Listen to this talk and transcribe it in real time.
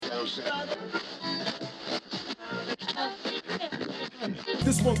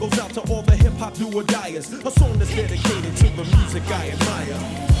This one goes out to all the hip-hop do-or-diers. A song that's dedicated to the music I admire.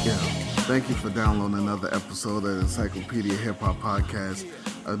 Yeah, thank you for downloading another episode of the Encyclopedia Hip Hop Podcast.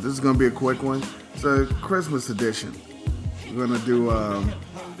 This is going to be a quick one. It's a Christmas edition. We're going to do, I'm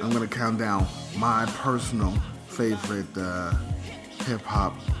going to count down my personal favorite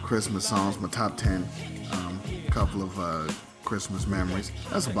hip-hop Christmas songs, my top 10, couple of Christmas memories.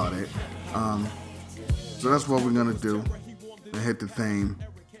 That's about it. So that's what we're going to do. And hit the theme,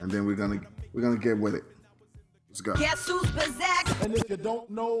 and then we're gonna get with it. Let's go. Guess who's possessed? And if you don't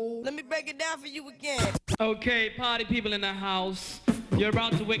know, Let me break it down for you again. Okay, party people in the house, you're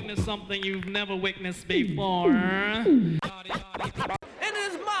about to witness something you've never witnessed before. It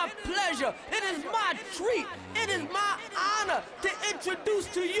is my pleasure, it is my treat, it is my honor to introduce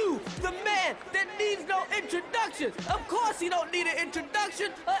to you the man that needs no introduction. Of course he don't need an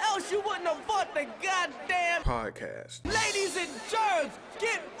introduction, or else you wouldn't have bought the goddamn Podcast. ladies and germs.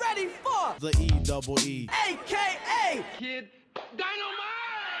 Get ready for the E-double-E. AKA Kid Dynamite!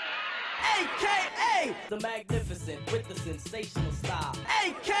 AKA The magnificent with the sensational style.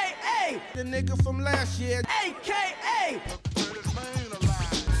 AKA The nigga from last year. AKA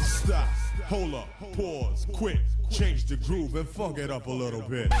Stop, hold up, pause, quick, change the groove and funk it up a little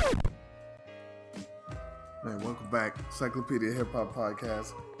bit. Hey, welcome back. Encyclopedia Hip Hop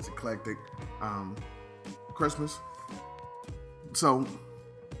Podcast. It's eclectic. Christmas. So,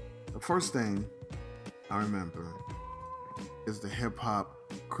 the first thing I remember is the hip hop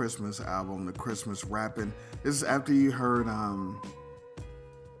Christmas album, the Christmas rapping. This is after you heard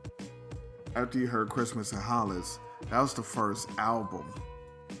Christmas and Hollis. That was the first album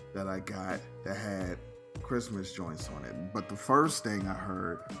that I got that had Christmas joints on it. But the first thing I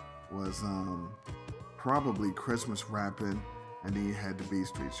heard was probably Christmas rapping, and then you had the B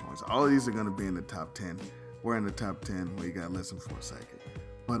Street joints. All of these are gonna be in the top 10. We're in the top 10 where you gotta listen for a second.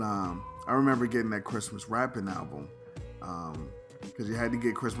 But I remember getting that Christmas rapping album. Because you had to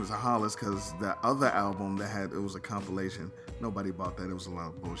get Christmas and Hollis, because the other album it was a compilation. Nobody bought that. It was a lot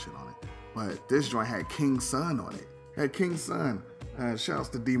of bullshit on it. But this joint had King Son on it. Shouts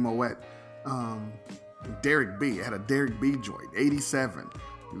to D Moet. Derek B. It had a Derek B joint. 87.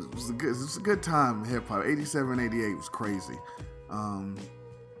 It was a good time in hip hop. 87, 88 was crazy.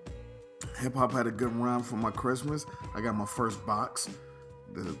 Hip hop had a good run for my Christmas. I got my first box,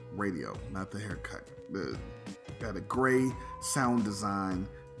 the radio, not the haircut. Got a gray sound design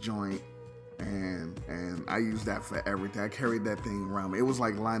joint, and I used that for everything. I carried that thing around me. It was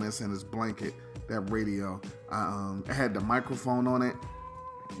like Linus and his blanket, that radio. It had the microphone on it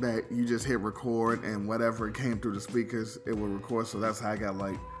that you just hit record, and whatever came through the speakers, it would record. So that's how I got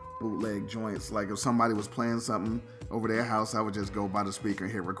like bootleg joints. Like if somebody was playing something over their house, I would just go by the speaker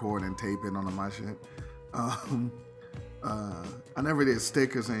and hit record and tape it onto my shit. I never did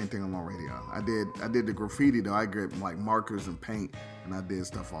stickers or anything on my radio. I did the graffiti though. I get like markers and paint, and I did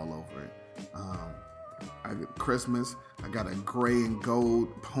stuff all over it. I got Christmas. I got a gray and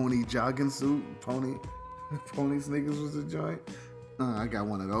gold pony jogging suit. Pony sneakers was the joint. I got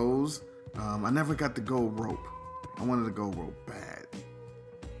one of those. I never got the gold rope. I wanted the gold rope bad,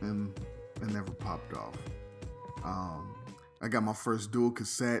 and it never popped off. I got my first dual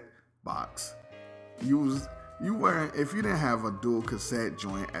cassette box. If you didn't have a dual cassette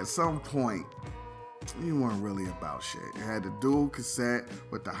joint, at some point, you weren't really about shit. It had the dual cassette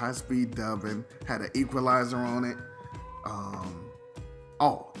with the high-speed dubbing, had an equalizer on it.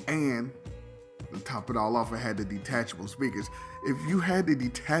 And to top it all off, it had the detachable speakers. If you had the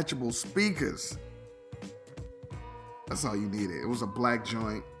detachable speakers, that's all you needed. It was a black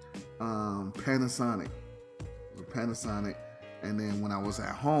joint, Panasonic. It was a Panasonic. And then when I was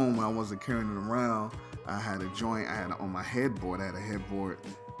at home, when I wasn't carrying it around, I had a joint. I had on my headboard. I had a headboard,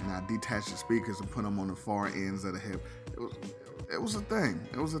 and I detached the speakers and put them on the far ends of the hip. It was a thing.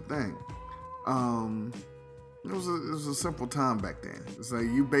 It was a simple time back then. It's like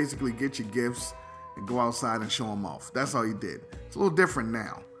you basically get your gifts and go outside and show them off. That's all you did. It's a little different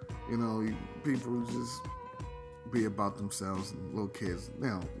now. You know, people just be about themselves, and little kids, they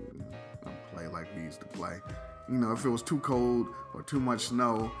don't play like we used to play. You know, if it was too cold or too much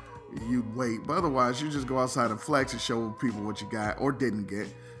snow, you'd wait. But otherwise, you just go outside and flex and show people what you got or didn't get.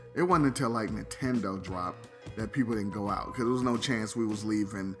 It wasn't until like Nintendo dropped that people didn't go out, because there was no chance we was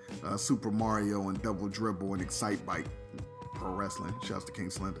leaving Super Mario and Double Dribble and Excite Bike Pro Wrestling. Shouts to King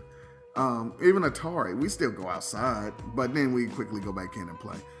Slender. Even Atari, we still go outside, but then we quickly go back in and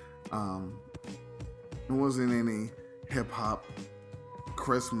play. There wasn't any hip hop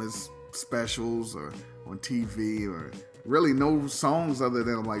Christmas specials or on TV or really no songs other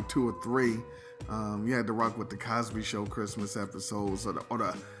than like 2 or 3. You had to rock with the Cosby Show Christmas episodes or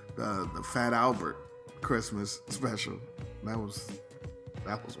the Fat Albert Christmas special. That was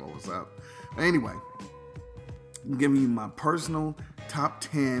what was up. Anyway, I'm giving you my personal top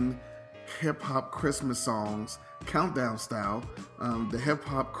 10 hip hop Christmas songs, countdown style. The hip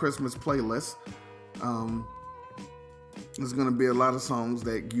hop Christmas playlist. There's gonna be a lot of songs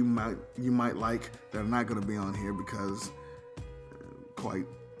that you might like that are not gonna be on here because, quite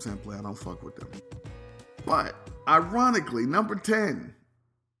simply, I don't fuck with them. But ironically, number 10.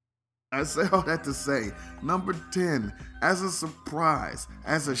 I say all that to say, number 10, as a surprise,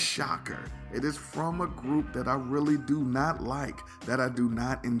 as a shocker, it is from a group that I really do not like, that I do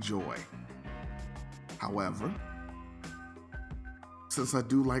not enjoy. However, since I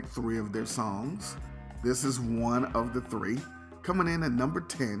do like 3 of their songs, this is one of the 3. Coming in at number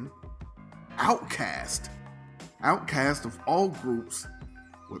 10, Outkast. Outkast of all groups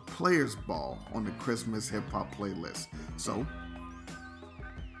with Players Ball on the Christmas hip hop playlist. So,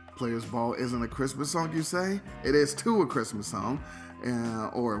 Players Ball isn't a Christmas song, you say? It is too a Christmas song,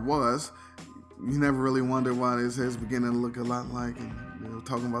 or it was. You never really wonder why this is beginning to look a lot like, and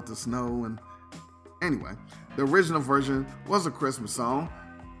talking about the snow. And anyway, the original version was a Christmas song.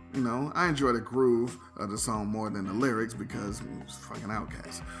 I enjoy the groove of the song more than the lyrics because it's fucking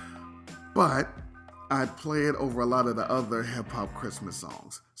Outkast. But I'd play it over a lot of the other hip hop Christmas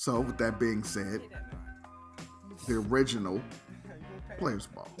songs. So with that being said, the original Players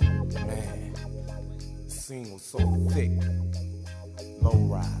Ball. Man, the scene was so thick. Low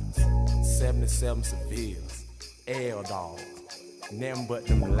rise, 77 Sevilles, L dogs, them but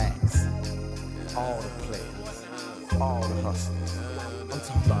them lacks. All the players, all the hustlers. I'm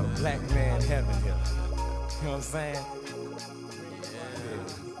talking about a black man heaven here. You know what I'm saying?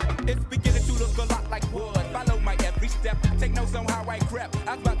 It's beginning to look a lot like wood. Follow my every step. Take notes on how I crept.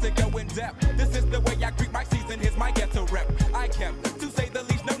 I'm about to go in depth. This is the way I greet my season. Here's my ghetto rep. I kept, to say the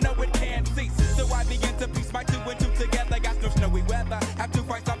least, no, it can't cease. So I begin to piece my 2 and 2 together. Got no snowy weather. Have to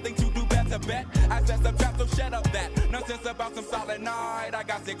find something to do better, bet. I said some trap, so shut up that. Nonsense about some solid night. I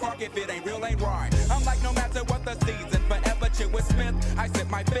got sick crock if it ain't real, ain't right. I'm like, no matter what the season, forever chill with Smith. I sip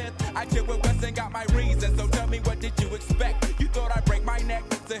my 5th. I chill with West and got my reason. So tell me, what did you expect? You thought I'd break my neck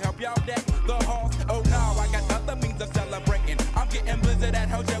to help y'all deck the halls? Oh no, I got other means of celebrating. I'm getting blizzard at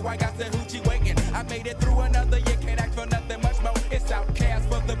Hojo, I got the hoochie waiting. I made it through another year, can't ask for nothing much more. It's Outkast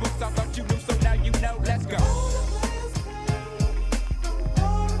for the books, I thought you knew, so now you know, let's go.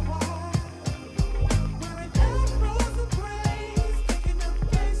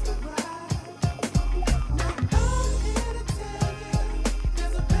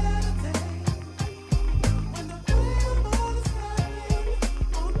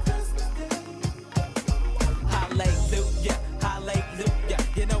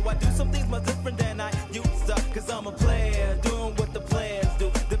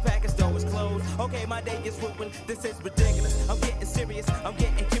 This is ridiculous. I'm getting serious. I'm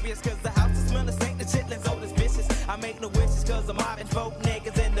getting curious cause the house is smelling stank. The chitlins old as vicious. I make no wishes cause I'm mobbing folk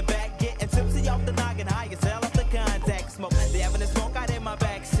niggas in the back. Getting tipsy off the noggin. High as hell off the contact smoke. They having a smoke out in my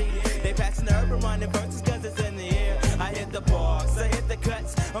backseat. They passing the urban running verses cause it's in the air. I hit the parks. I hit the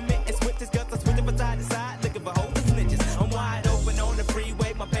cuts. I'm hitting switches cause I'm switching from side to side. Looking for hoes and snitches. I'm wide open on the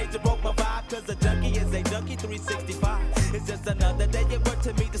freeway. My pager broke my vibe cause a junkie is a junkie 365. It's just another day at work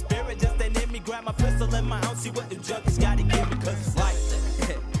to meet the spirit. Just ain't in me. Grab my pistol in my house. See what the junkies gotta give me cause it's like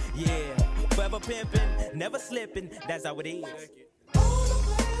that. Yeah, forever pimping, never slipping. That's how it is.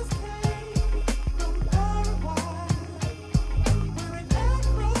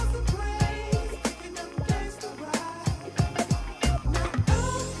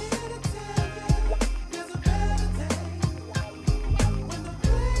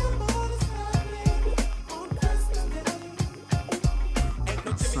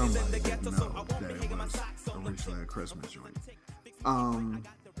 A Christmas joint.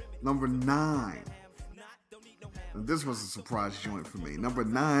 Number 9. This was a surprise joint for me. Number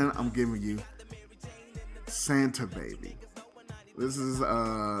 9, I'm giving you Santa Baby. This is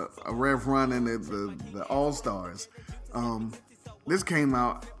a Rev Run and the All Stars. This came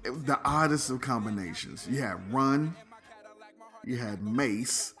out the oddest of combinations. You had Run, you had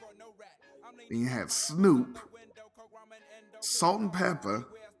Mace, and you had Snoop, Salt and Pepper,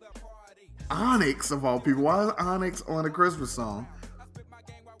 Onyx of all people. Why is Onyx on a Christmas song?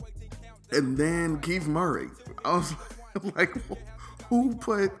 And then Keith Murray. I was like, who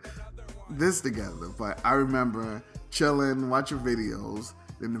put this together? But I remember chilling, watching videos.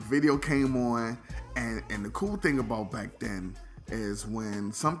 Then the video came on, and the cool thing about back then is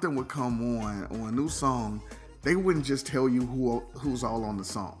when something would come on or a new song, they wouldn't just tell you who's all on the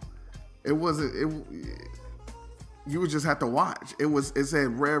song. It wasn't. You would just have to watch. It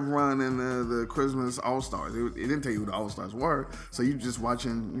said Rev Run and the Christmas All Stars. It didn't tell you who the All Stars were. So you just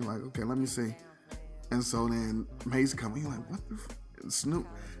watching. You're like, okay, let me see. And so then Mace coming. You're like, what the Snoop.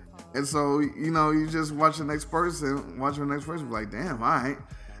 And so you just watch the next person. Like, damn, all right.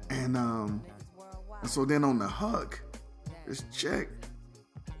 And so then on the hook, this chick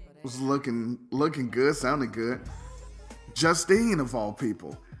was looking good, sounding good. Justine of all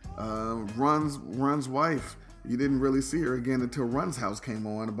people, Run's wife. You didn't really see her again until Run's House came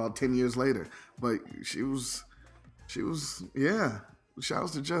on about 10 years later. But she was, yeah.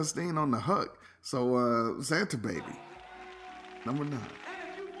 Shouts to Justine on the hook. So Santa Baby, number 9.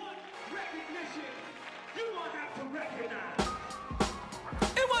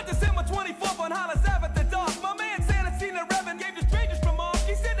 It was December 24th on Hollis at the dark. My man Santa seen the Reverend, gave the strangers from off.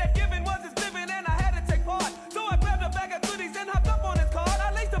 He said that giving was his living and I had to take part. So I grabbed a bag of goodies and hopped up on his card.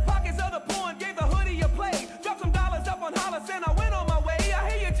 I laced the pockets of the poor and gave the hoodie a play. Dropped some dollars up on Hollis and I went on my way.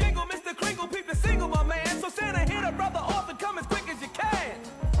 I hear you jingle, Mr. Kringle, peep the single, my man. So Santa hit a brother off and come as quick as you can.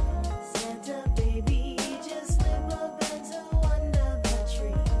 Santa baby, just slip up into under the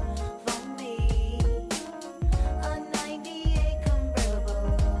tree for me. A 98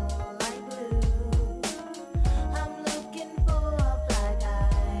 convertible, light blue. I'm looking for a fly guy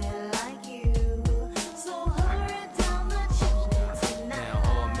like you. So hurry down the chimney tonight. Now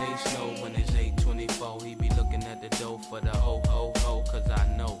all Mace know when it's 8:24, he be looking at the dough for the ho ho ho. Cause I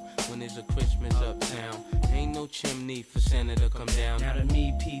know when it's a Christmas uptown, ain't no chimney for Santa to come down. Now to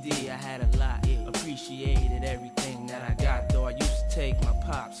me, PD, I had a lot. Appreciated everything that I got. Though I used to take my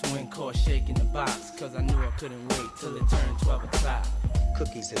pops when caught shaking the box. Cause I knew I couldn't wait till it turned 12 o'clock.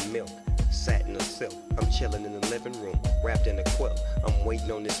 Cookies and milk, satin or silk. I'm chilling in the living room, wrapped in a quilt. I'm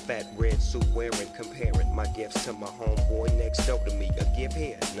waiting on this fat red suit wearing, comparing my gifts to my homeboy next door to me. A gift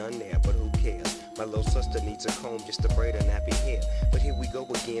here, none there, but who cares? My little sister needs a comb just to braid her nappy hair. But here we go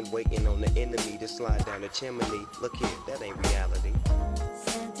again, waiting on the enemy to slide down the chimney. Look here, that ain't reality.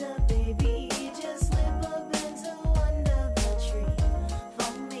 Santa baby, just slip up into under the tree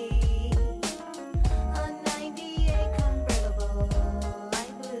for me. A 98 convertible,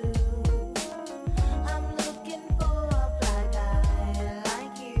 light blue. I'm looking for a fly guy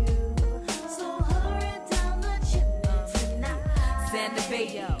like you. So hurry down the chimney tonight. Santa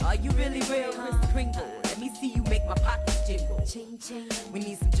baby, are you really real, Mr. Kringle? Let me see you make my pockets jingle. Ching ching. We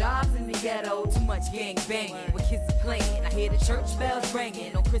need some jobs in the ghetto, too much gang banging. Where kids are playing, I hear the church bells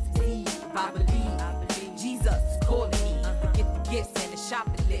ringing. On Christmas Eve, I believe Jesus is calling me. Forget the gifts and the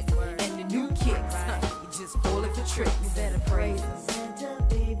shopping list and the new kicks. You just falling for tricks. You better praise him. Santa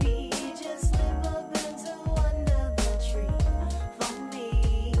baby, just slip up into under the tree for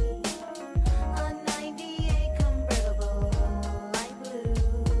me. A 98 convertible, light blue.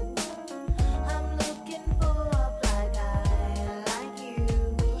 I'm looking for a fly guy like you.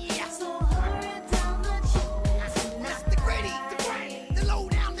 Yeah. So hurry down the chimney tonight. The gritty, the low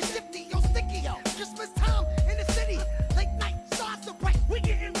down, the shifty, yo, sticky, yo. Christmas time in the city. Late night, stars so bright, we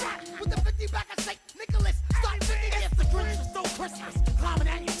getting right. With the 50 back, I say, Nicholas, start singing. If the Grinch was so Christmas, climbing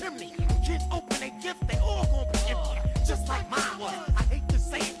at your chimney. Kids open their gift, they all gonna be empty. Just like mine was. I hate to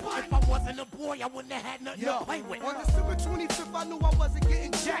say it, but if I wasn't a boy, I wouldn't have had nothing to play with. On December 25th, I knew I wasn't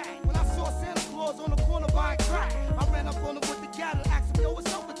getting jacked. When I saw Santa Claus on the corner buying crack, I ran up on him with the gat and asked him, yo,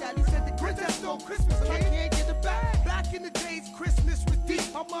 what's up with that? He said the Grinch has stole Christmas and I can't get it back. Back in the days, Christmas was deep.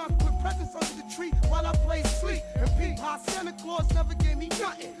 My mom put presents under the tree while I played sleep. And peep how Santa Claus never gave me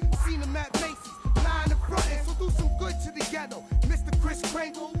nothing. Seen him at Macy's, lying in front, so do some good to the ghetto. Mr. Chris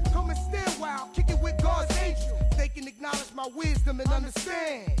Kringle, come and stand while kick it with God's angel. They can acknowledge my wisdom and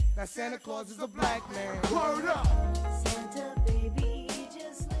understand that Santa Claus is a black man. Word up! Santa baby,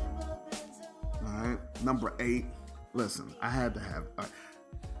 just slip up into All right, number 8. Listen, I had to have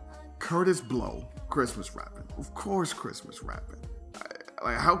Curtis Blow, Christmas rapping. Of course, Christmas rapping.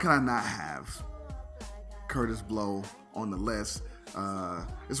 Like, how can I not have Curtis Blow on the list?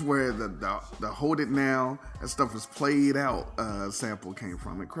 It's where the Hold It Now, that stuff is played out sample came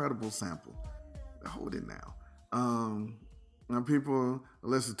from. Incredible sample. The Hold It Now. And people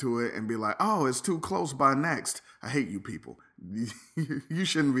listen to it and be like, oh, it's too close by Next. I hate you people. You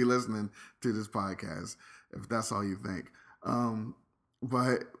shouldn't be listening to this podcast if that's all you think.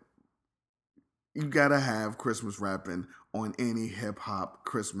 But you gotta have Christmas rapping on any hip hop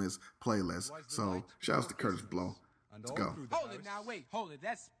Christmas playlist. So shouts to Curtis Blow. Let's go. Hold it now, wait, hold it.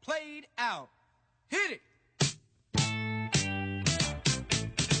 That's played out. Hit it.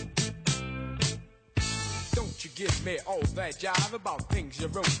 Don't Don't you give me all that jive about things you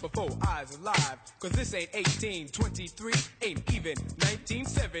wrote before I was alive. Cause this ain't 1823, ain't even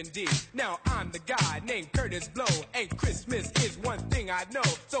 1970. Now I'm the guy named Curtis Blow, and Christmas is one thing I know.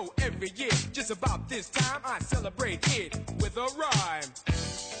 So every year, just about this time, I celebrate it with a rhyme.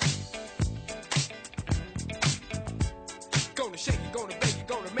 Gonna shake it, gonna bake it,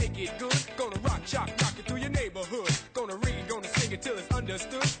 gonna make it good. Gonna rock, shock, rock it through your neighborhood. Gonna ring it, gonna sing it till it's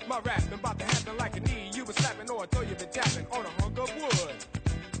understood. My rap been about to happen like a knee you been slapping, or I thought you been tapping on a hunk of wood.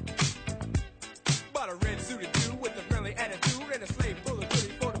 Bought a red suited dude with a friendly attitude and a slave full of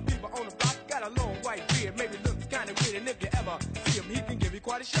goodies for the people on the block. Got a long white beard, maybe looks kinda weird, and if you ever see him, he can give you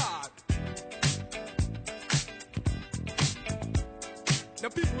quite a shock. Now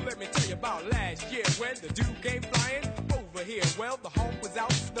people, let me tell you about last year when the dude came flying over here. Well, the home was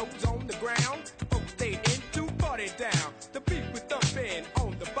out, snow was on the ground. Folks stayed in to party down. The beat was thumping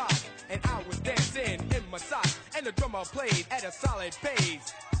on the box, and I was dancing in my socks. And the drummer played at a solid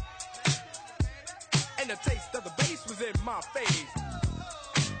pace, and the taste of the bass was in my face.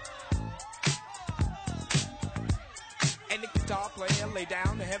 And the guitar player laid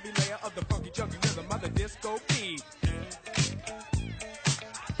down the heavy layer of the funky chunky rhythm of the disco beat.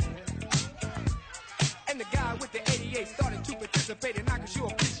 And the guy with the 88 started to participate, and I could sure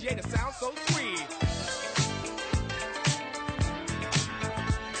appreciate a sound so sweet.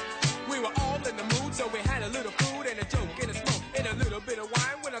 We were all in the mood, so we had a little food and a joke and a smoke and a little bit of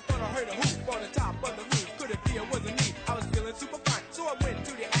wine. When I thought I heard a hoop on the top of the roof, could it be it wasn't me? I was feeling super fine, so I went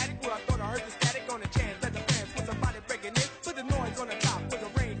to the attic where I thought I heard the static on the chance that the fans was somebody breaking in. Put the noise on the top with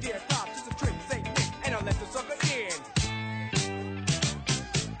a reindeer crop, just a trick, Saint Nick, and I let the sucker in.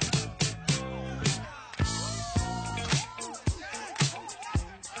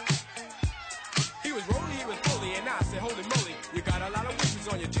 He was rolling, he was bully, and I said, holy moly, you got a lot of wishes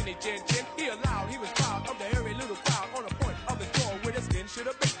on your chinny chin chin. He allowed, he was proud of the hairy little crowd on the point of his jaw where the skin should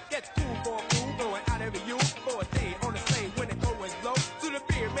have been. Gets cool for a fool, going out every you for a day on the sleigh when the cold winds blow. So the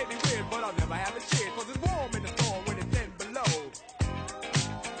beer may be weird, but I'll never have a cheer, cause it's warm in the storm when it's 10 below.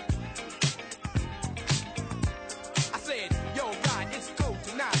 I said, yo, Rod, it's cold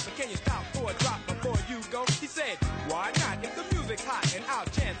tonight, but can you stop for a drop before you go? He said, why not? If the music's hot and I'll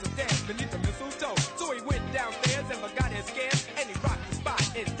chance a dance beneath the mistletoe. So he went downstairs and forgot his scares, and he rocked the spot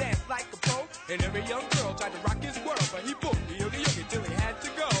and danced like a pro. And every young girl tried to rock his world, but he booked the yogi till he had to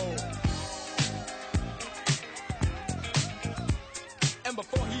go. And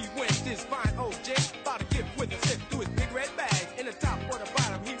before he went, this fine old gent bought a gift with a sip through his big red bag. In the top or the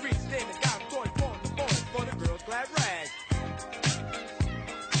bottom, he reached in and got a toy for the boys for the girl's glad rag.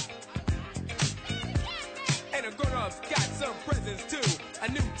 And the grown-ups got some presents too.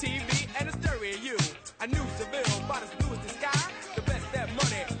 A new TV and a stereo. A new Seville, about as blue as the sky. The best that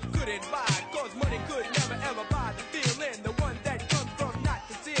money couldn't buy, cause money could never ever buy the feeling. The one that comes from not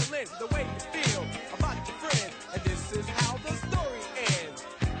concealing the way you feel about your friends. And this is how the story ends.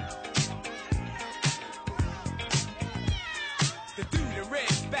 The dude in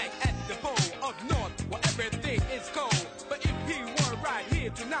red back at the pole up north where everything is cold. But if he were right here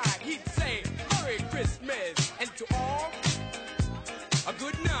tonight, he'd say Merry Christmas, and to all a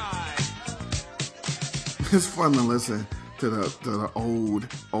good night. It's fun to listen to the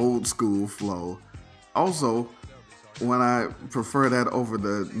old school flow. Also, when I prefer that over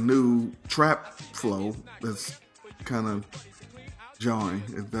the new trap flow, that's kind of jarring.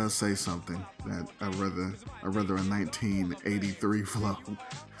 It does say something that I rather a 1983 flow.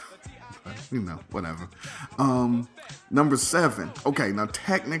 But, you know, whatever. Number 7. Okay, now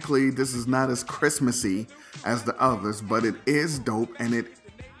technically this is not as Christmassy as the others, but it is dope, and it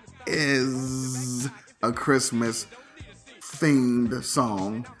is a Christmas themed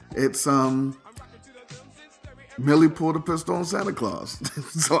song. It's Millie pulled a pistol on Santa Claus.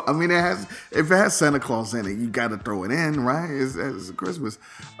 So I mean, if it has Santa Claus in it, you got to throw it in, right? It's Christmas.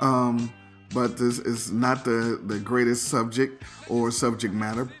 But this is not the greatest subject or subject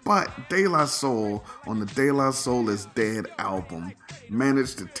matter. But De La Soul on the De La Soul is Dead album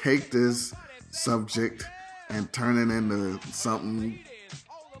managed to take this subject and turn it into something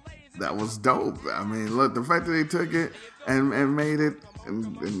that was dope. I mean, look, the fact that they took it and made it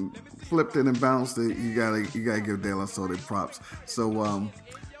and flipped it and bounced it, you gotta give De La Soul their props. So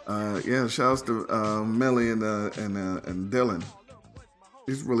yeah, shouts to Millie and Dylan.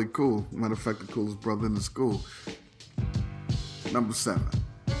 He's really cool. Matter of fact, the coolest brother in the school. Number 7.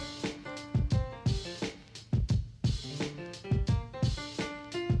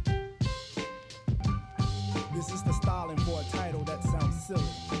 This is the styling for a title that sounds silly,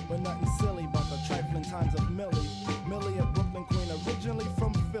 but nothing silly about the trifling times of Millie. Millie, a Brooklyn queen, originally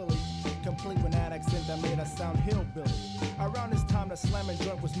from Philly, complete with that accent that made her sound slamming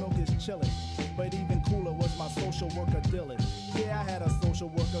joint was milk is chillin'. But even cooler was my social worker Dylan. Yeah, I had a social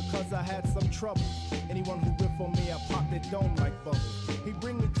worker cause I had some trouble. Anyone who ripped for me, I popped their dome like bubbles. He'd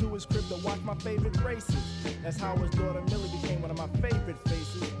bring me to his crib to watch my favorite races. That's how his daughter Millie became one of my favorite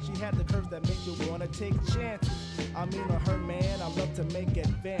faces. She had the curves that make you wanna take chances. I mean, on her man, I love to make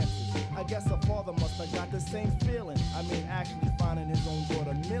advances. I guess her father must have got the same feeling. I mean, actually finding his own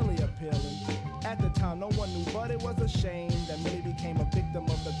daughter Millie appealing. At the time, no one knew, but it was a shame that Millie became a victim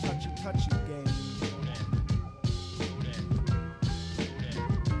of the touchy-touchy game.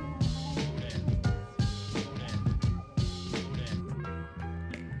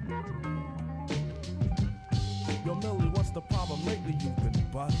 Yo, Millie, what's the problem? Lately you've been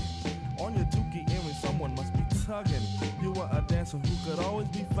bugging. On your dookie earring, someone must be tugging. You were a dancer who could always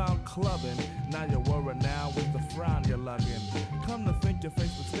be found clubbing. Now you're worried now with the frown you're lugging. Come to think your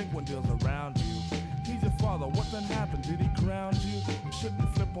face will stink when deal's around you. He's your father, what then happened? Did he ground you? Shouldn't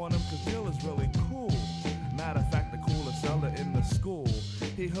flip on him cause Deal is really cool. Matter of fact, the coolest seller in the school.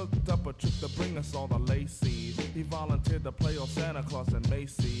 He hooked up a trip to bring us all the Lacey's. He volunteered to play on Santa Claus and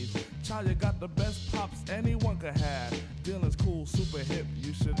Macy's. Child, you got the best pops anyone could have. Dylan's cool, super hip,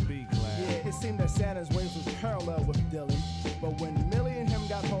 you should be glad. Yeah, it seemed that Santa's ways was parallel with Dylan. But when Millie and him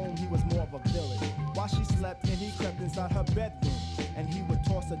got home, he was more of a villain. While she slept and he crept inside her bedroom. And he would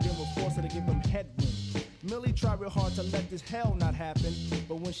toss her, then would force her to give him headroom. Millie tried real hard to let this hell not happen.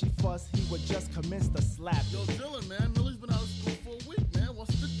 But when she fussed, he would just commence to slap. Yo, Dylan, man, Millie's been out of school for a week, man.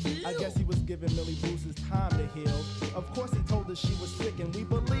 What's the deal? I guess he was giving Millie Bruce's time to heal. Of course, he told us she was sick and we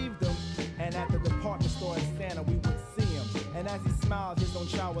believed him. And at the department store in Santa, we would see him. And as he smiled, his own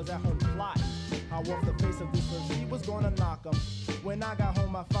child was at home plotting how off the face of this earth she was gonna knock him. When I got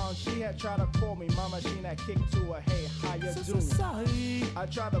home, I found she had tried to call me. My machine had kicked to her, hey, how you doing? I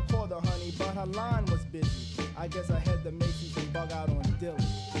tried to call her, honey, but her line was busy. I guess I had the Macy's and bug out on Dylan.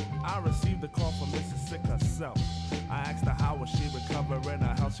 I received a call from Mrs. Sick herself. I asked her how was she recovering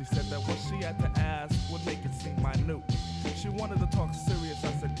her health. She said that what she had to ask would make it seem minute. She wanted to talk serious,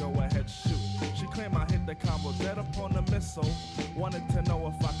 I said go ahead, shoot. She claimed I hit the combo dead upon the missile. Wanted to know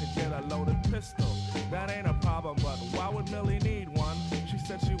if I could get a loaded pistol. That ain't a problem, but why would Millie need one? She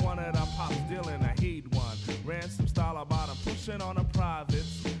said she wanted her pops dealing a he'd one. Ran some style about him, pushing on the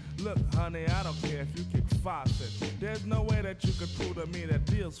privates. Look, honey, I don't care if you kick 5 feet. There's no way that you could prove to me that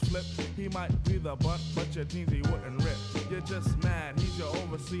Deal's flipped. He might be the butt, but your jeans he wouldn't rip. You're just mad, he's your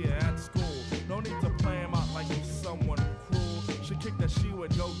overseer at school. No need to play him out like he's someone cruel. She kicked that she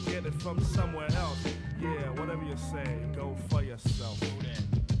would go get it from somewhere else. Yeah, whatever you say, go for yourself.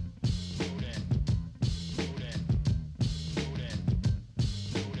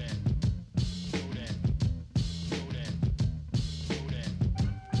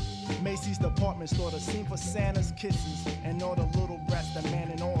 Macy's department store, the scene for Santa's kisses and all the little brats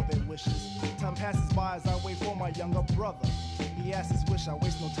demanding all their wishes. Time passes by as I wait for my younger brother. He asks his wish, I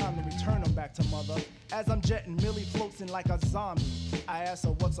waste no time to return him back to mother. As I'm jetting, Millie floats in like a zombie. I ask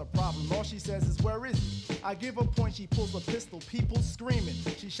her what's her problem, all she says is where is he? I give her point, she pulls a pistol, people screaming.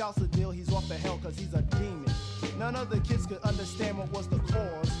 She shouts the deal, he's off the hell cause he's a demon. None of the kids could understand what was the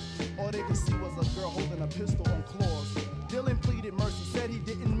cause. All they could see was a girl holding a pistol on claws. Dylan pleaded mercy, said he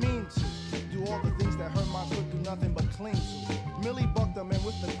didn't mean to do all the things that hurt my foot, do nothing but cling to. Millie bucked him and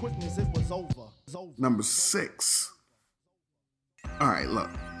with the quickness it was over. Number 6. All right, look.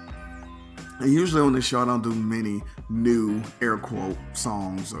 And usually on this show I don't do many new air quote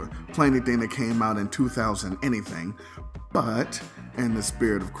songs or play anything that came out in 2000 anything. But in the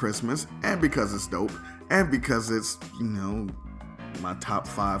spirit of Christmas, and because it's dope, and because it's, you know, my top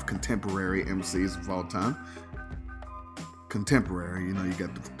 5 contemporary MCs of all time. Contemporary, you know, you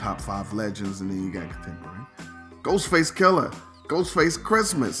got the top 5 legends and then you got contemporary. Ghostface Killer, Ghostface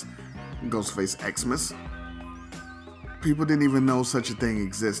Christmas, Ghostface Xmas. People didn't even know such a thing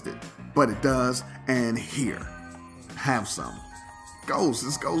existed, but it does, and here, have some. Ghost,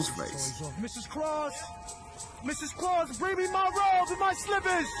 it's Ghostface. Mrs. Claus, bring me my robe and my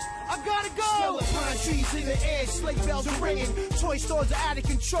slippers. I gotta go. Smell the pine trees in the air, sleigh bells are ringing. Toy stores are out of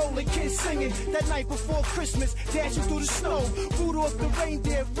control and kids singing. That night before Christmas, dashing through the snow. Rudolph the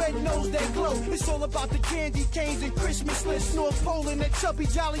reindeer, red nose that glow. It's all about the candy canes and Christmas lists. North Pole and that chubby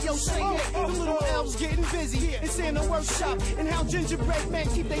jolly yo Saint Nick. The little elves getting busy in Santa workshop. And how gingerbread men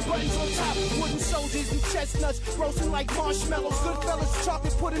keep their buttons on top. Wooden soldiers and chestnuts roasting like marshmallows. Goodfellas,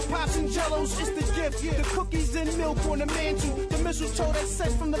 chocolate pudding, pops and jellos. It's the gift, the cookies and milk on the mantle. The mistletoe that's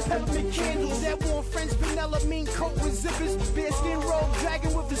sent from the peppermint candles. That warm French vanilla mean coat with zippers. Bearskin robe,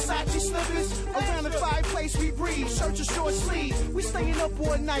 dragging with Versace slippers. Around the fireplace we breathe, shirt or short sleeve. We staying up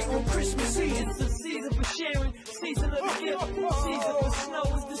all night on Christmas Eve. It's the season for sharing, season of the gift. Season for snow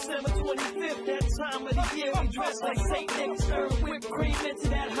is December 25th. That time of the year we dress like Saint Nick, stirring whipped cream into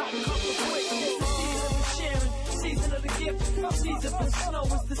that hot cup of quick. It's the season for sharing, season of the gift. Season for snow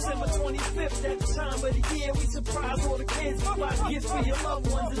is December 25th. That time of the year we surprise all the kids. Buy gifts for your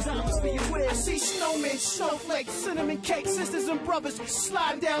loved ones and diamonds for your wigs. I see snowmen, snowflakes, cinnamon cake, sisters and brothers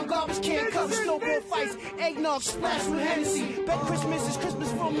slide down garbage can covers, snowball fights, eggnog splash with Hennessy. Bet Christmas is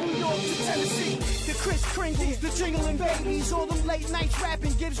Christmas from New York to Tennessee. The Kris Kringles, the jingling babies, all them late nights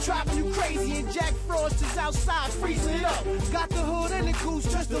rapping, Gibbs driving you crazy, and Jack Frost is outside freezing it up. Got the hood and the goose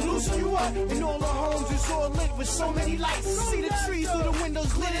just to loosen you up, and all the homes is all lit with so many lights. See the trees through the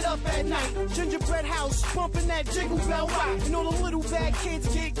windows lit it up at night. Gingerbread house bumping that jingle bell rock, and all the little bad kids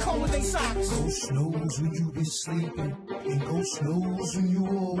get cold in they socks. Ghost knows when you be sleeping, and ghost knows when you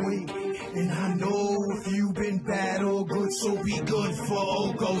awake. And I know if you been bad or good, so be good for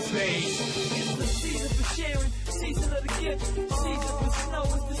old Ghostface. It's the season for sharing, season of the gift. Season for snow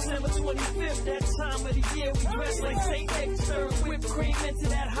is December 25th. That time of the year we dress like Saint Nick, stirring whipped cream into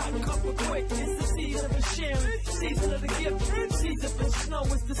that hot cup of quick. It's the season for sharing, season of the gift. Season for snow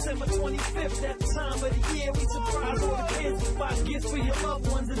is December 25th. That time of the year we surprise all the kids. Buy gifts for your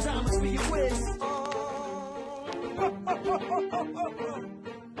loved ones and diamonds for your wigs.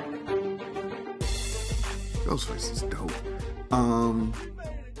 Ghostface is dope.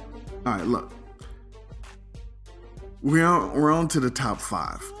 Alright, look. We're on to the top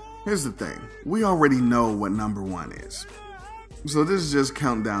 5. Here's the thing. We already know what number 1 is. So this is just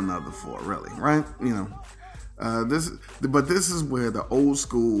counting down the other 4, really, right? You know. This is where the old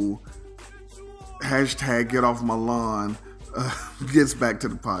school hashtag get off my lawn gets back to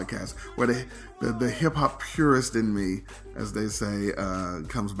the podcast, where the hip hop purist in me, as they say,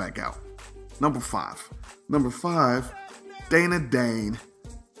 comes back out. Number 5, Dana Dane,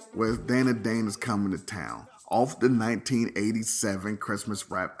 where Dana Dane is coming to town, off the 1987 Christmas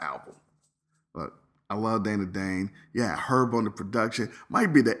rap album. Look, I love Dana Dane. Yeah, Herb on the production.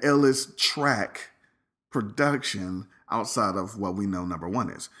 Might be the illest track production outside of what we know number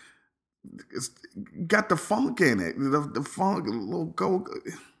 1 is. It's got the funk in it. The funk, a little go.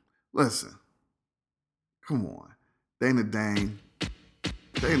 Listen, come on. Dana Dane's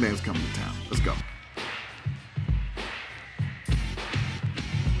coming to town. Let's go.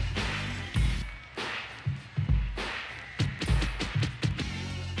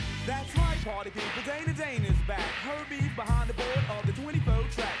 That's right, party people. Dana Dane is back. Herbie's behind the board of the 24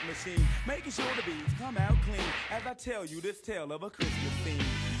 track machine, making sure the beats come out clean as I tell you this tale of a Christmas theme.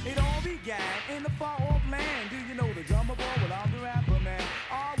 It all began in the far-off land. Do you know the drummer boy? Well, I'm the rapper, man.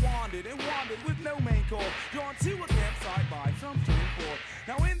 I wandered and wandered with no main call, drawn to a campsite by some stream ford.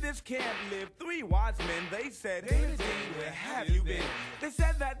 Now in this camp lived 3 wise men. They said, Dana Dane, where have you been? They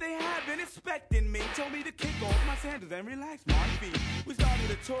said that they had been expecting me. Told me to kick off my sandals and relax my feet. We started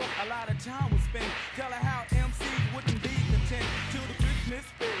to talk, a lot of time was spent, telling how MCs wouldn't be content till the Christmas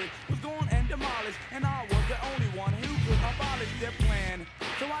spirit was gone and demolished, and I was the only one who could abolish their plan.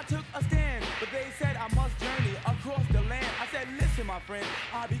 So I took a stand, but they said I must journey across the land. I said, listen, my friend,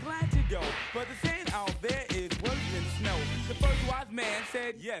 I'll be glad to go, but the sand out there is worse than snow. The first wise man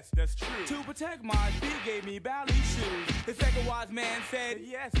said, yes, that's true. To protect my feet, gave me ballet shoes. The second wise man said,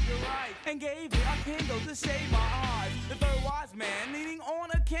 yes, you're right, and gave me a candle to shade my eyes. The third wise man, leaning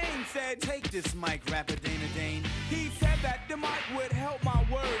on a cane, said, take this mic, rapper Dana Dane. He said that the mic would help my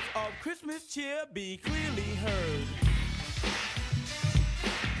words of Christmas cheer be clearly heard.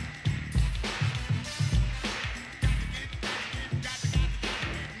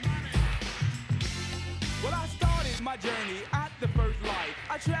 Well, I started my journey at the first light.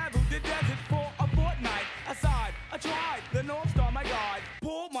 I traveled the desert for a fortnight. Aside, I tried the North Star, my guide.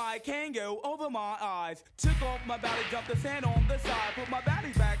 Pulled my Kango over my eyes. Took off my belly, dumped the sand on the side. Put my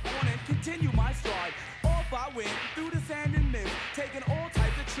belly back on and continued my stride. Off I went through the sand and mist, taking all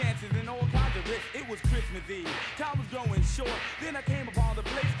types of chances and all kinds of risks. It was Christmas Eve. Time was growing short. Then I came upon the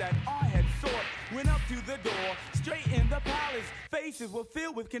place that I had sought. Went up to the door, straight in the palace. Faces were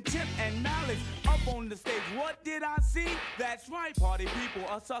filled with contempt and malice. Up on the stage, what did I see? That's right, party people,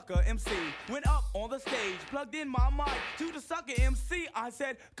 a sucker MC. Went up on the stage, plugged in my mic to the sucker MC. I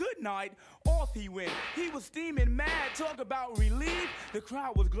said, good night. Off he went. He was steaming mad. Talk about relief. The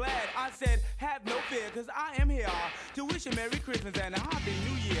crowd was glad. I said, have no fear, cause I am here to wish a Merry Christmas and a Happy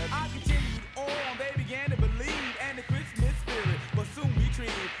New Year. I continued on. They began to believe, and the Christmas spirit was soon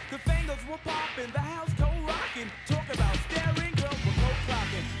retrieved. The fingers were popping, the house toe rocking. Talk about staring, girls were cold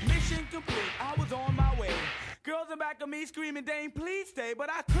clocking. Mission complete, I was on my way. Girls in back of me screaming, Dane, please stay, but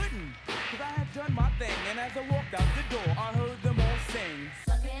I couldn't, cause I had done my thing. And as I walked out the door, I heard them all sing.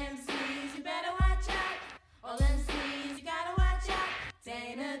 Sucker MCs, you better watch out. All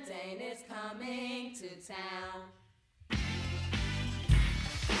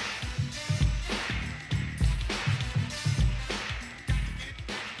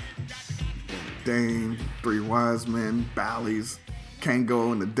Dame, Three Wise Men, Bally's, Can't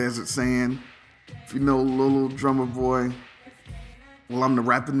Go in the Desert Sand. If you know Little Drummer Boy, well, I'm the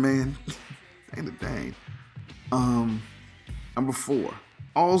rapping man. Ain't a thing. Number 4.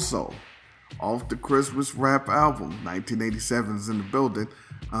 Also, off the Christmas rap album, 1987's in the building.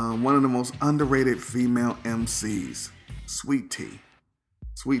 One of the most underrated female MCs, Sweet Tea.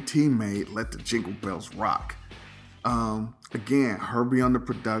 Sweet Tea made Let the Jingle Bells Rock. Again, Herbie on the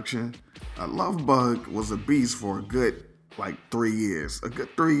production. Love Bug was a beast for a good 3 years. A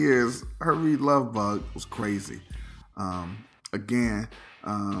good 3 years, Herbie Love Bug was crazy. Again,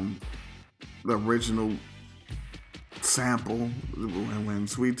 the original sample when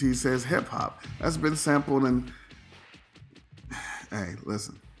Sweet Tea says hip hop, that's been sampled and hey,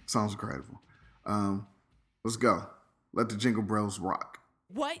 listen, sounds incredible. Let's go. Let the Jingle Bells Rock.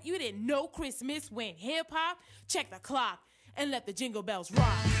 What? You didn't know Christmas went hip hop? Check the clock and let the jingle bells rock.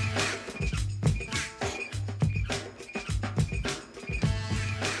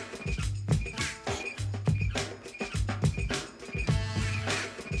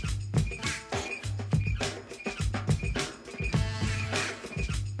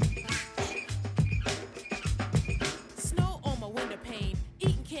 Snow on my window pane,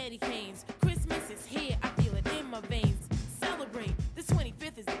 eating candy canes. Christmas is here, I feel it in my veins. Celebrate, the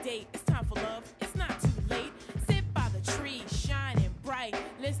 25th is the date. It's time for love, it's not too late. Sit by the tree, shining bright.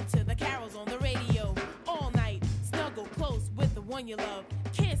 Listen to the carols on the radio all night. Snuggle close with the one you love.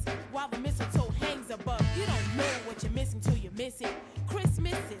 Kiss while the mistletoe hangs above. You don't know what you're missing till you miss it.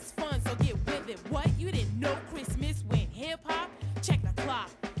 Christmas is fun, so get with it. What? You didn't know Christmas went hip hop? Check the clock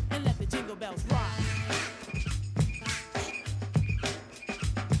and let the jingle bells rock.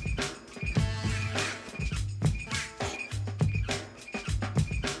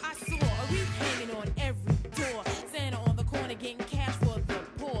 I saw a wreath hanging on every door. Santa on the corner getting cash for the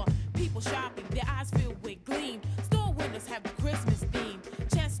poor. People shopping, their eyes filled with gleam. Store windows have the Christmas theme.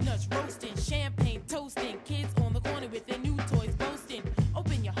 Chestnuts roasting, champagne toasting. Kids on the corner with their new toys boasting.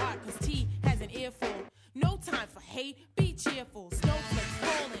 Open your heart, cause tea has an earful. No time for hate, be cheerful. Snowflakes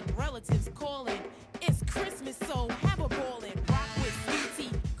falling, relatives calling. It's Christmas, so have a ballin'. Rock with Sweet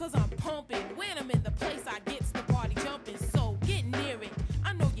Tea, cause I'm pumping. When I'm in the place, I gets the party jumping. So get near it,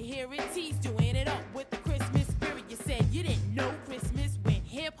 I know you hear it. T's doing it up with the Christmas spirit. You said you didn't know Christmas went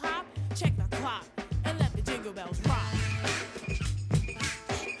hip hop? Check the clock and let the jingle bells rock.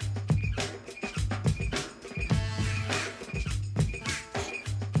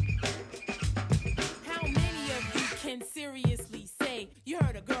 How many of you can seriously say you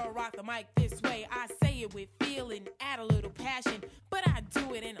heard a girl rock the mic this way? I say it with feeling, add a little passion, but I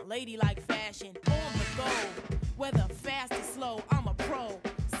do it in a ladylike fashion. On the go, whether fast or slow, I'm a pro.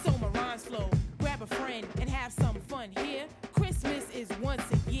 So my rhymes flow. Grab a friend and have some fun here. Christmas is once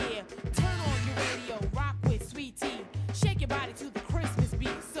a year. Turn on your radio, rock with Sweet Tea. Shake your body to the Christmas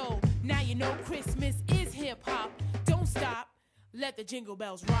beat. So now you know Christmas is hip hop. Don't stop, let the jingle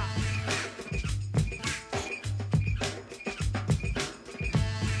bells rock.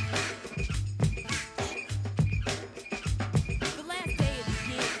 The last day of the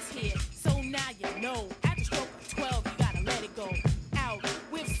year is here, so now you know. At the stroke of 12, you gotta let it go. Out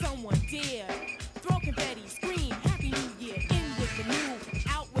with someone dear. Throw confetti, scream, Happy New Year. In with the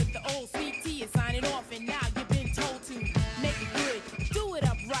new, out with the old. Sweet Tea is signing off, and now you've been told to make it good, do it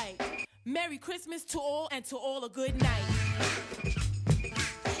upright. Merry Christmas to all, and to all a good night.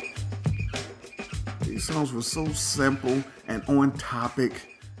 These songs were so simple and on topic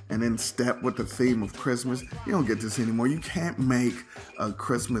and in step with the theme of Christmas. You don't get this anymore. You can't make a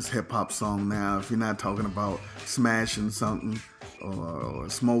Christmas hip hop song now if you're not talking about smashing something or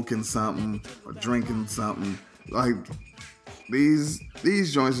smoking something or drinking something. Like these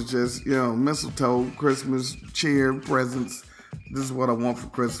joints are just, mistletoe, Christmas, cheer, presents. This is what I want for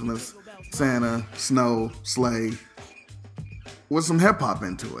Christmas. Santa, snow, sleigh, with some hip hop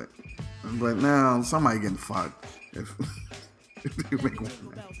into it. But now somebody getting fucked if you make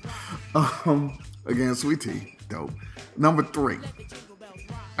one. Again, Sweet Tea, dope. Number 3,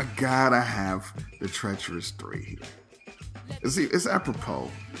 I gotta have the Treacherous 3 here. See, it's apropos.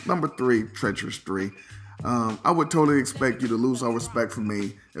 Number 3, Treacherous 3. I would totally expect you to lose all respect for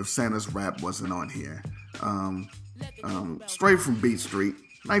me if Santa's rap wasn't on here. Straight from Beat Street,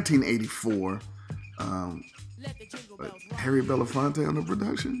 1984. Harry Belafonte on the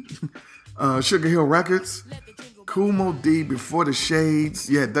production. Sugar Hill Records. Kool Moe Dee, Before the Shades.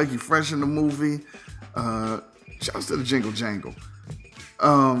 Yeah, Dougie Fresh in the movie. Shouts to the Jingle Jangle.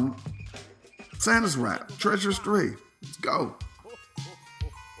 Santa's rap, Treacherous 3. Let's go.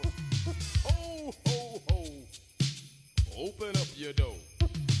 Ho, ho, ho. Open up your door.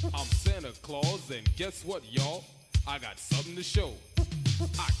 I'm Santa Claus, and guess what, y'all? I got something to show.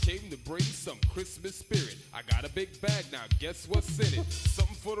 I came to bring some Christmas spirit. I got a big bag now, guess what's in it?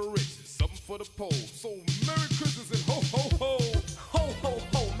 Something for the rich, something for the poor. So Merry Christmas and ho ho ho. Ho, ho,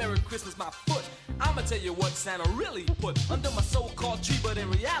 ho, Merry Christmas, my foot. I'ma tell you what Santa really put under my so-called tree, but in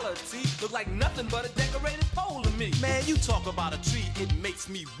reality, look like nothing but a decorated pole to me. Man, you talk about a tree, it makes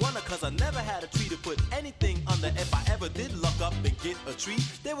me wonder, cause I never had a tree to put anything under. If I ever did luck up and get a tree,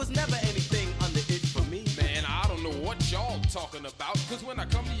 there was never anything under it for me. Man, I don't know what y'all talking about, cause when I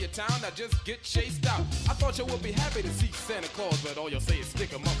come to your town, I just get chased out. I thought you would be happy to see Santa Claus, but all you'll say is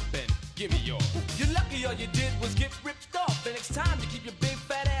stick 'em up and give me yours. You're lucky all you did was get ripped off. The next time you keep your big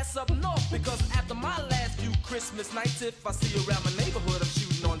fat ass up north, because after my last few Christmas nights, if I see you around my neighborhood, I'm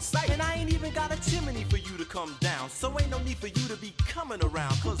shooting on sight. And I ain't even got a chimney for you to come down, so ain't no need for you to be coming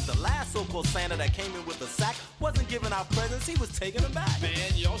around, cause the last so-called Santa that came in with a sack wasn't giving out presents, he was taking them back. Man,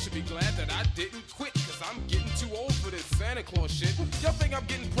 y'all should be glad that I didn't quit, cause I'm getting too old for this Santa Claus shit. Y'all think I'm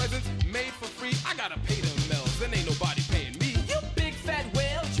getting presents made for free? I gotta pay them bells, and ain't nobody paying me. You big fat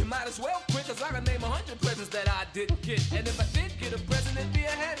whale, you might as well quit, cause I can name 100 presents that I didn't get. And if I did get a present, it'd be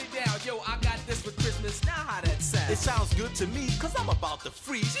a hand-me-down. Yo, I got this for Christmas, now how that sound? It sounds good to me, cause I'm about to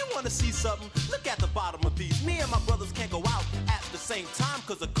freeze. You wanna see something? Look at the bottom of these. Me and my brothers can't go out at the same time,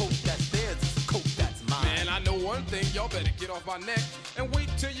 cause a coat that's theirs is a coat that's mine. Man, I know one thing, y'all better get off my neck and wait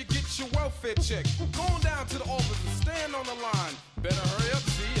till you get your welfare check. Go on down to the office and stand on the line. Better hurry up,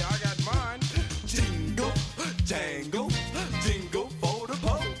 see, I got mine. Jingle, jangle, jingle for the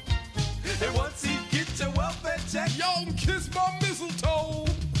pole. And once you get your welfare check, y'all can kiss my mistletoe.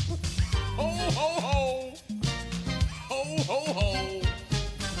 Ho, ho, ho. Ho, ho, ho.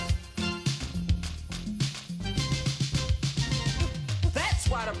 That's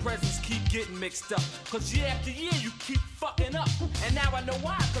why the presents keep getting mixed up, cause year after year you keep fucking up. And now I know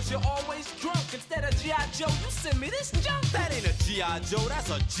why, cause you're always drunk. Instead of G.I. Joe, you send me this junk. that ain't a G.I. Joe, that's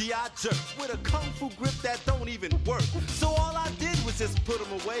a G.I. jerk with a kung fu grip that don't even work. So all I did was just put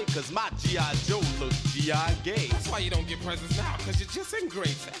him away, cause my G.I. Joe looks G.I. gay. That's why you don't get presents now, cause you're just in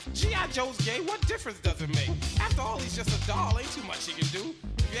grace. G.I. Joe's gay, what difference does it make? After all, he's just a doll, ain't too much he can do.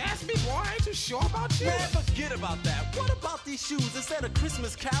 If you ask me, boy, I ain't too sure about you. Man, forget about that. What about these shoes? Instead of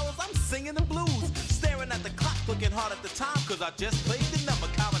Christmas carols, I'm singing the blues. Staring at the clock, looking hard at the time, cause I just played the number,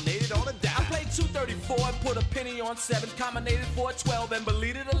 combinated on a dime. I played 234 and put a penny on 7, combinated for 12 and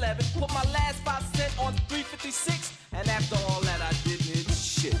beleted 11. Put my last 5 cents on 356, and after all that I didn't hit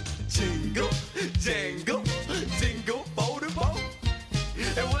shit. Jingle, jangle, jingle for the pole.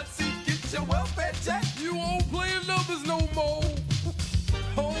 And once you get your welfare check, you won't play numbers no more.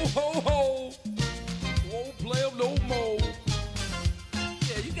 Ho, ho, ho. Won't play them no more.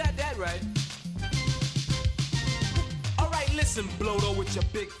 Yeah, you got that right. Alright, listen, Blodo, with your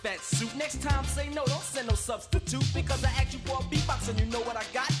big fat suit. Next time, say no, don't send no substitute. Because I asked you for a beatbox and you know what I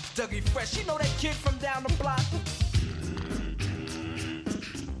got? Dougie Fresh, you know that kid from down the block?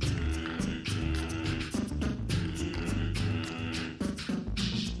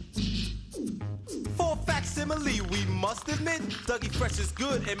 For facsimile, we must admit, Dougie Fresh is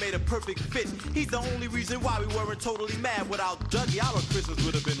good and made a perfect fit. He's the only reason why we weren't totally mad. Without Dougie, our Christmas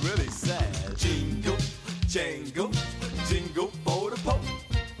would have been really sad. Jingle, jangle, jingle for the Pope.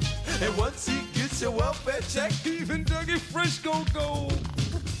 And once he gets your welfare check, even Dougie Fresh gon' go.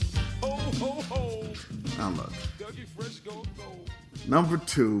 Ho, ho, ho. Now look, Dougie Fresh gon' go. number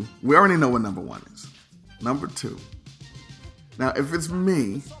 2, we already know what number 1 is. Number 2. Now, if it's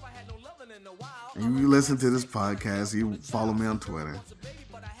me, and you listen to this podcast, you follow me on Twitter,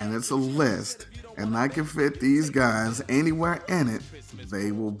 and it's a list, and I can fit these guys anywhere in it,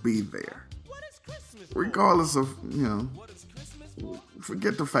 they will be there. Regardless of,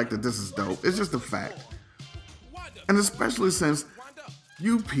 forget the fact that this is dope. It's just a fact. And especially since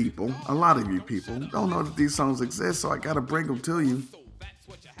you people, a lot of you people, don't know that these songs exist, so I gotta bring them to you.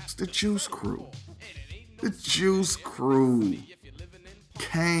 It's the Juice Crew. The Juice Crew.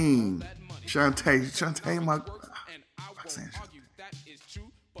 Kane. Shantae, my...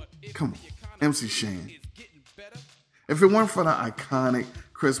 Come on. MC Shan. If it weren't for the iconic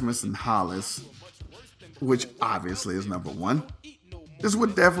Christmas in Hollis, which obviously is number 1, this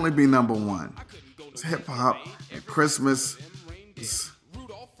would definitely be number 1. It's hip-hop, Christmas.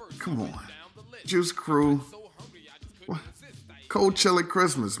 Come on. Juice Crew. Cold Chili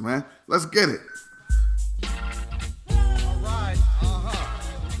Christmas, man. Let's get it. Alright,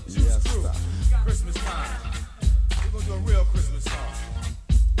 Juice Crew. Christmas time. We're gonna do a real Christmas song.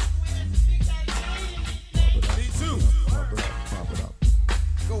 Me too. Pop it up.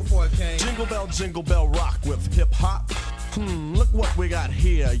 Go for it, Kane. Jingle bell, rock with hip hop. Look what we got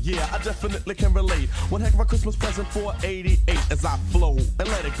here. Yeah, I definitely can relate. One heck of a Christmas present for 88 as I flow and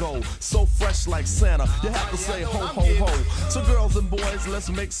let it go. So fresh like Santa, you have to say ho, ho, ho. So girls and boys, let's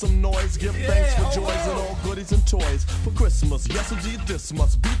make some noise. Give thanks for joys and all goodies and toys for Christmas. Yes, indeed, this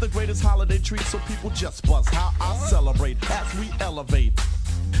must be the greatest holiday treat, so people just buzz how I celebrate as we elevate.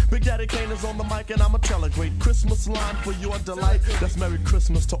 Big Daddy Kane is on the mic and I'ma tell a great Christmas line for your delight. That's Merry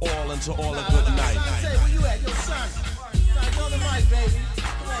Christmas to all and to all a good night. Say, where you at? Yo, son, get on the mic, baby.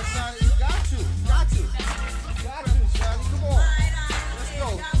 Come on, son. You got to. Sonny. Come on. Let's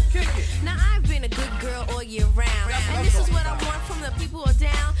go. Kick it. Now I've been a good girl all year round, and this is what I want from the people who are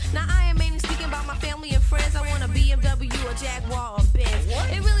down. Now I am mainly speaking about my family and friends. I want a BMW, a Jaguar, or Benz.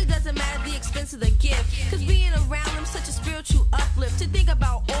 It really doesn't matter the expense of the gift, cause being around them such a spiritual uplift. To think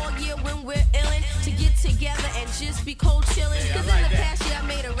about all year when we're illin', to get together and just be cold chillin'. Cause in the past year I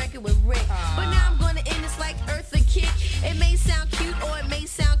made a record with Rick, but now I'm gonna end this like Eartha Kitt. It may sound cute or it may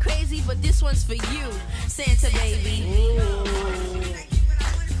sound crazy, but this one's for you, Santa baby.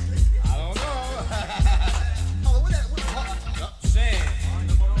 I don't know.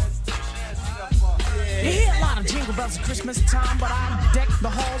 You hear a lot of jingle bells at Christmas time, but I deck the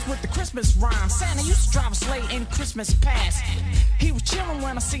halls with the Christmas rhyme. Santa used to drive a sleigh in Christmas past. He was chillin'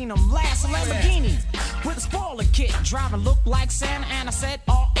 when I seen him last. A Lamborghini with a spoiler kit. Driving looked like Santa, and I said,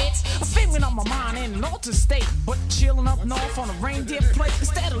 oh, it's a figment on my mind in an altered state. But chillin' up north on a reindeer plate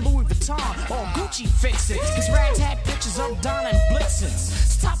instead of Louis Vuitton or Gucci fix it. Cause Rags had pictures of Donna and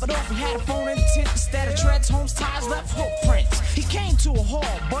Blitzens. To top it off, he had a phone in the tint instead of treads, Holmes, tires, left hook prints. He came to a halt,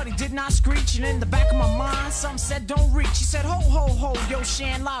 but he did not screech. And in the back of my mind, some said don't reach. He said, ho, ho, ho, yo,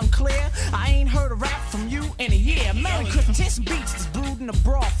 Shan, loud and clear. I ain't heard a rap from you in a year. Merry Christmas, here's some beats that's brewed in the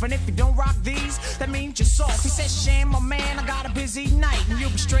broth. And if you don't rock these, that means you're soft. He said, Shan, my man, I got a busy night, and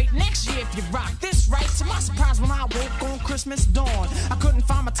you'll be straight next year if you rock this right. To my surprise, when I woke on Christmas dawn, I couldn't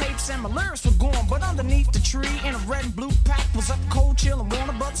find my tapes and my lyrics were gone. But underneath the tree in a red and blue pack was a cold chill and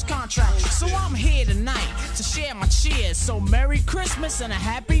Warner Brothers contract. So I'm here tonight to share my cheers. So Merry Christmas and a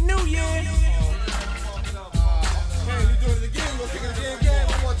Happy New Year. Hey, we doing it again. We'll kick it again.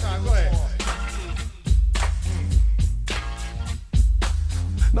 One more time. Go ahead.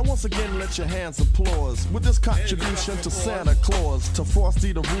 Now once again, let your hands applaud with this contribution to Santa Claus, to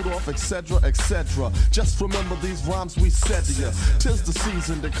Frosty, to Rudolph, etc., etc. Just remember these rhymes we said to you. 'Tis the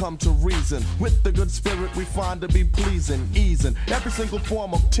season to come to reason. With the good spirit we find to be pleasing, easing every single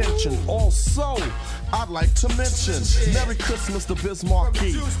form of tension. Also, I'd like to mention Merry Christmas to Biz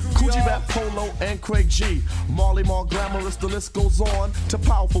Marquis, Coogee Rap Polo, and Craig G. Marley Marl Glamorous, the list goes on, to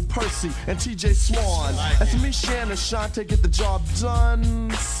Powerful Percy and TJ Swan. As me, Shannon, Shante get the job done.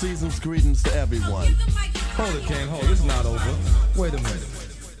 Season's greetings to everyone. Hold it, King. Hold it. It's not over. Wait a minute.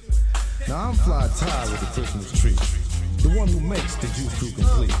 Now I'm fly tied with the Christmas tree. The one who makes the juice crew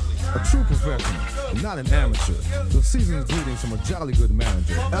complete. A true professional, not an amateur. The season's greetings from a jolly good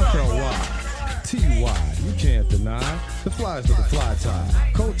manager. FLY. T-Y, you can't deny. The flies to the fly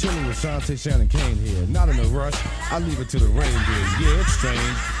tie. Cold chilling with Shantae Shannon Kane here. Not in a rush, I leave it to the reindeer. Yeah, it's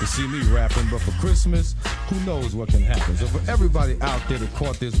strange to see me rapping, but for Christmas, who knows what can happen. So for everybody out there that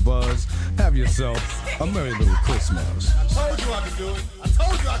caught this buzz, have yourself a merry little Christmas. I told you I could do it. I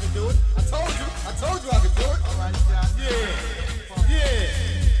told you I could do it. I told you I could do it. All right,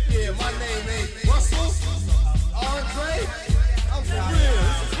 yeah, my name ain't Russell, Andre. I'm for real.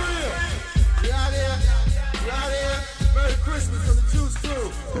 This is real. You out here. Merry Christmas from the Juice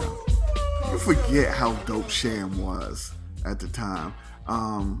Crew. You forget how dope Shan was at the time.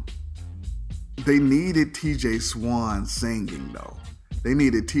 They needed TJ Swan singing though. They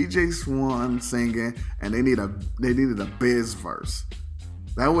needed TJ Swan singing, and they needed a Biz verse.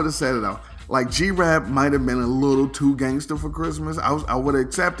 That would have set it up. Like G-Rap might have been a little too gangster for Christmas. I would have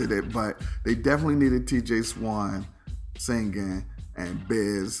accepted it, but they definitely needed TJ Swan singing and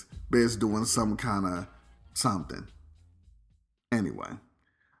Biz doing some kind of something. Anyway,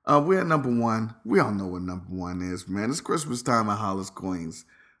 we're at number one. We all know what number one is, man. It's Christmas time at Hollis, Queens.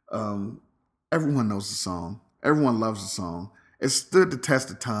 Everyone knows the song. Everyone loves the song. It stood the test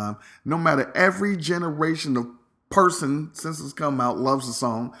of time. No matter, every generation of person since it's come out loves the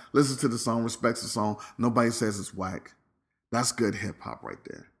song, listens to the song, respects the song. Nobody says it's whack. That's good hip hop right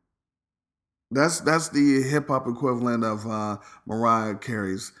there. That's the hip hop equivalent of Mariah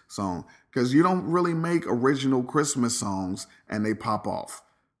Carey's song, because you don't really make original Christmas songs and they pop off.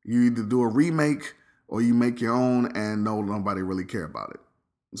 You either do a remake or you make your own and nobody really care about it.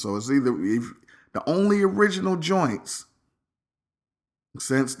 So it's either the only original joints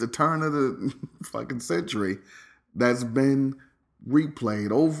since the turn of the fucking century that's been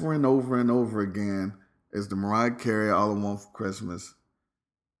replayed over and over and over again is the Mariah Carey All I Want for Christmas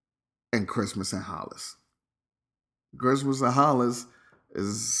and Christmas in Hollis. Christmas in Hollis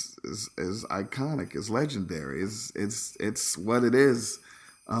is iconic. It's legendary. It's what it is.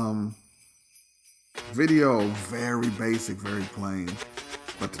 Video very basic, very plain,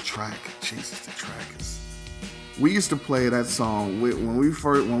 but the track, Jesus, the track is. We used to play that song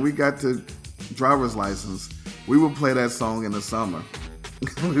when we got to driver's license. We would play that song in the summer.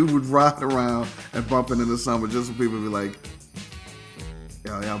 We would ride around and bump it in the summer just so people would be like,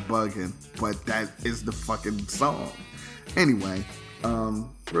 yo, y'all bugging. But that is the fucking song. Anyway,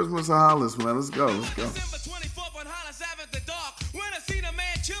 Christmas in Hollis, man. Let's go. December 24th on Hollis Ave at the dark. When I seen a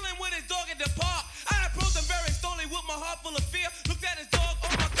man chilling with his dog at the park, I approached him very slowly with my heart full of fear. Looked at his dog, oh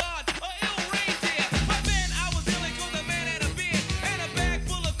my God, a ill reindeer. But then I was ill because the man had a beard and a bag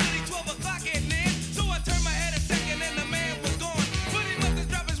full of goodies, 12 o'clock at near. So I turned my head a second and the man was gone. But he must have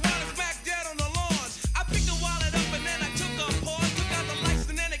dropped his wallet smack dead on the lawn. I picked the wallet up and then I took a pause, took out the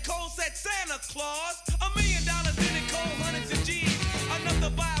lights and then it cold said Santa Claus. $1 million in it cold, hundreds of G's. Enough to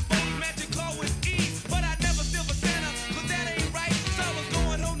buy a boat magic car with ease. But I never steal for Santa, cause that ain't right. So I was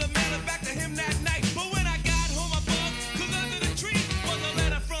going home to mail it back to him that night. But when I got home, I bugged, cause under the tree was a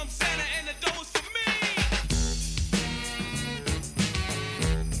letter from Santa and the door was for me.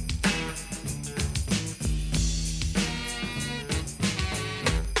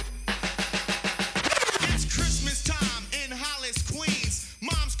 It's Christmas time in Hollis, Queens.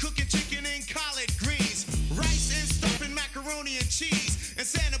 Mom's cooking chicken and collard greens, rice and stuffing, macaroni and cheese, and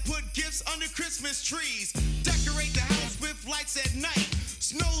Santa put gifts under Christmas trees. Decorate the house with lights at night.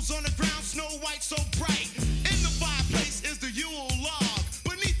 Snow's on the ground, snow white so bright.